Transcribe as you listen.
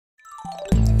Hi,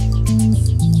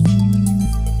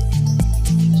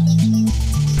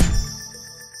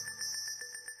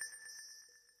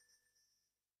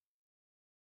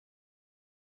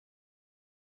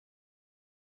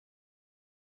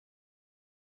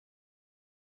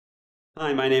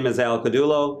 my name is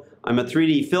Caudullo. I'm a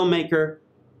 3D filmmaker,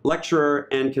 lecturer,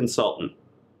 and consultant.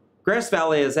 Grass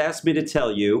Valley has asked me to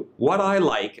tell you what I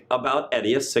like about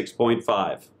Edius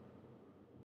 6.5.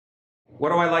 What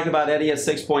do I like about Edius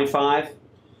 6.5?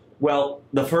 Well,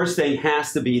 the first thing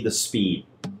has to be the speed.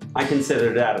 I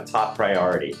consider that a top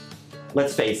priority.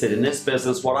 Let's face it, in this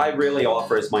business, what I really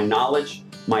offer is my knowledge,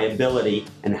 my ability,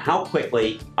 and how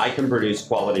quickly I can produce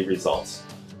quality results.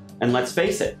 And let's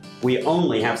face it, we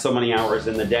only have so many hours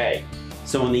in the day.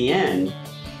 So in the end,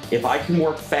 if I can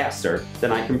work faster,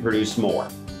 then I can produce more.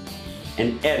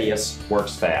 And Edius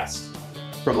works fast.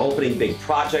 From opening big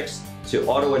projects to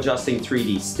auto-adjusting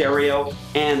 3D stereo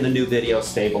and the new video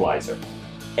stabilizer.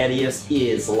 Edius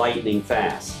is lightning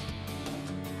fast.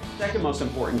 Second most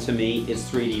important to me is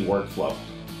 3D workflow.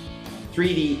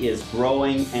 3D is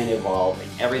growing and evolving,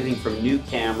 everything from new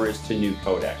cameras to new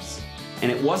codecs.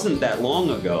 And it wasn't that long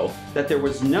ago that there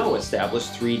was no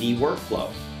established 3D workflow.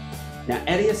 Now,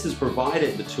 Edius has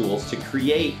provided the tools to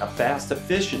create a fast,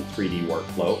 efficient 3D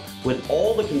workflow with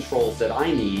all the controls that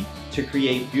I need to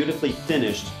create beautifully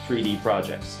finished 3D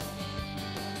projects.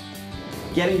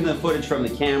 Getting the footage from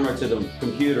the camera to the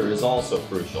computer is also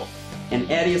crucial. And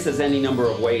Edius has any number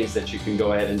of ways that you can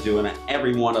go ahead and do it, and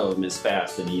every one of them is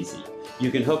fast and easy.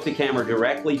 You can hook the camera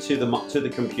directly to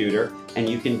the computer, and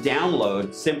you can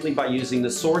download simply by using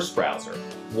the source browser.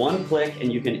 One click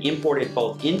and you can import it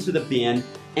both into the bin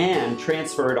and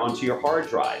transfer it onto your hard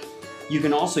drive. You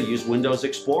can also use Windows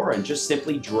Explorer and just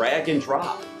simply drag and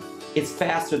drop. It's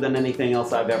faster than anything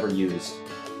else I've ever used.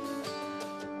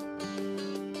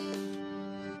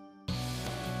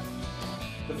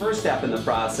 The first step in the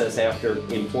process after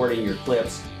importing your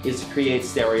clips is to create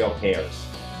stereo pairs.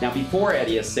 Now, before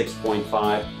Edius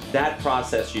 6.5, that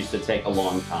process used to take a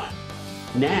long time.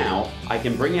 Now, I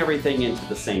can bring everything into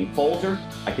the same folder,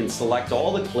 I can select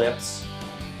all the clips,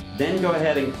 then go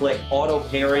ahead and click Auto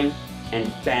Pairing,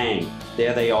 and bang,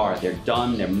 there they are. They're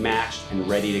done, they're matched, and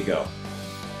ready to go.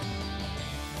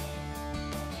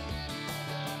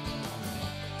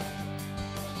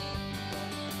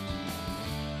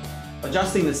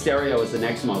 Adjusting the stereo is the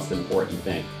next most important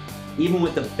thing. Even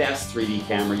with the best 3D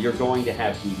camera, you're going to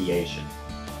have deviation.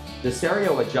 The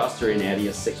stereo adjuster in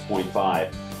Edius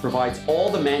 6.5 provides all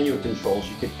the manual controls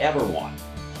you could ever want.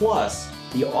 Plus,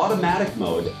 the automatic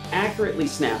mode accurately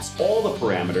snaps all the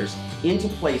parameters into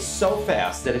place so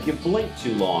fast that if you blink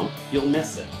too long, you'll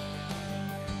miss it.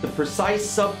 The precise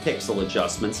sub-pixel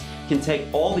adjustments can take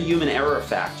all the human error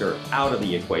factor out of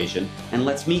the equation and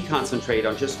lets me concentrate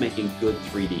on just making good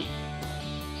 3D.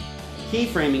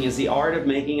 Keyframing is the art of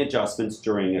making adjustments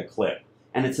during a clip,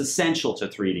 and it's essential to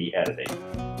 3D editing.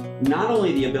 Not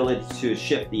only the ability to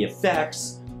shift the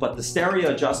effects, but the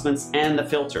stereo adjustments and the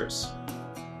filters.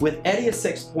 With Edius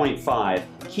 6.5,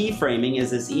 keyframing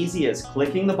is as easy as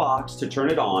clicking the box to turn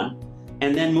it on,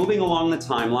 and then moving along the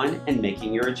timeline and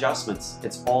making your adjustments.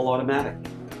 It's all automatic.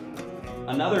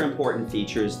 Another important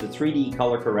feature is the 3D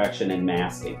color correction and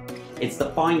masking. It's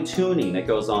the fine-tuning that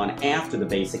goes on after the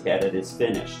basic edit is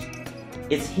finished.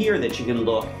 It's here that you can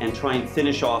look and try and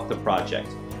finish off the project.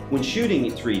 When shooting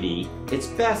in 3D, it's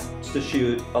best to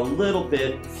shoot a little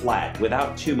bit flat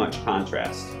without too much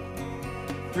contrast.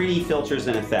 3D filters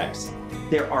and effects.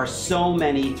 There are so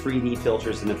many 3D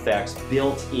filters and effects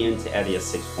built into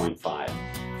Edius 6.5.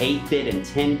 8-bit and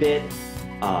 10-bit,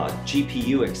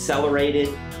 GPU accelerated,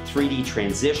 3D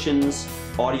transitions,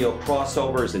 audio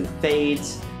crossovers and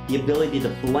fades, the ability to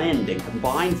blend and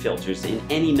combine filters in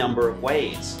any number of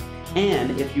ways.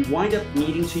 And if you wind up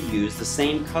needing to use the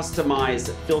same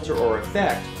customized filter or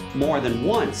effect more than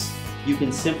once, you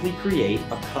can simply create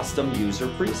a custom user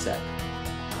preset.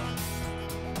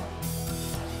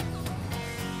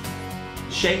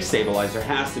 Shake stabilizer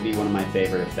has to be one of my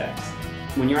favorite effects.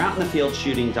 When you're out in the field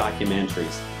shooting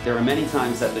documentaries, there are many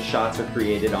times that the shots are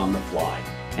created on the fly,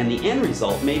 and the end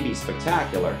result may be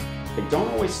spectacular. They don't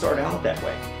always start out that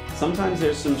way. Sometimes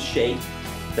there's some shake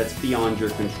that's beyond your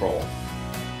control.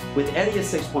 With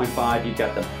Edius 6.5, you've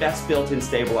got the best built-in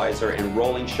stabilizer and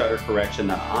rolling shutter correction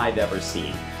that I've ever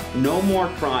seen. No more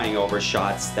crying over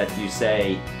shots that you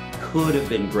say could have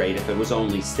been great if it was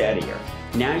only steadier.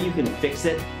 Now you can fix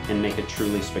it and make it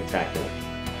truly spectacular.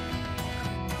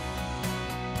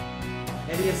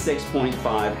 Edius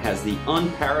 6.5 has the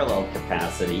unparalleled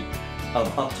capacity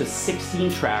of up to 16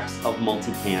 tracks of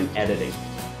multicam editing.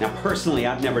 Now personally,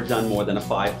 I've never done more than a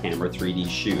 5-camera 3D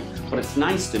shoot, but it's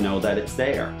nice to know that it's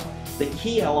there. The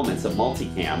key elements of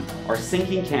Multicam are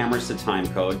syncing cameras to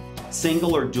timecode,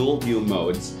 single or dual view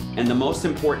modes, and the most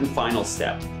important final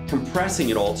step, compressing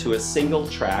it all to a single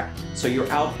track so your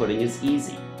outputting is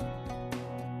easy.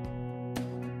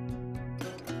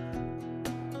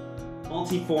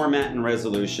 Multi-format and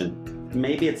resolution.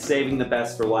 Maybe it's saving the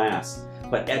best for last,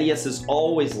 but Edius has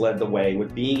always led the way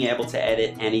with being able to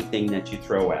edit anything that you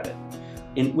throw at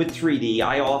it. With 3D,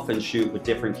 I often shoot with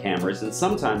different cameras, and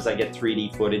sometimes I get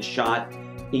 3D footage shot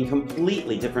in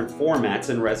completely different formats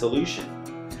and resolution.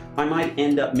 I might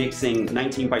end up mixing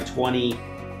 19x20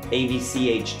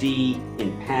 AVCHD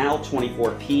in PAL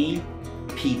 24p,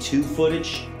 P2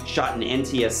 footage shot in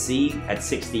NTSC at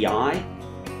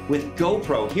 60i, with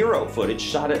GoPro Hero footage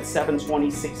shot at 720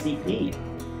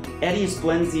 60p. Edius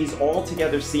blends these all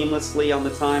together seamlessly on the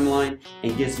timeline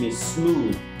and gives me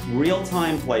smooth,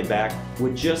 real-time playback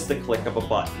with just the click of a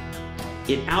button.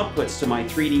 It outputs to my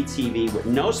 3D TV with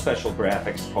no special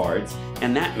graphics cards,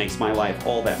 and that makes my life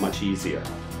all that much easier.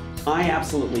 I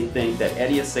absolutely think that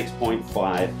Edius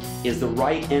 6.5 is the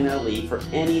right NLE for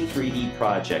any 3D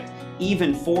project.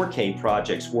 Even 4K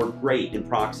projects work great in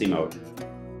proxy mode.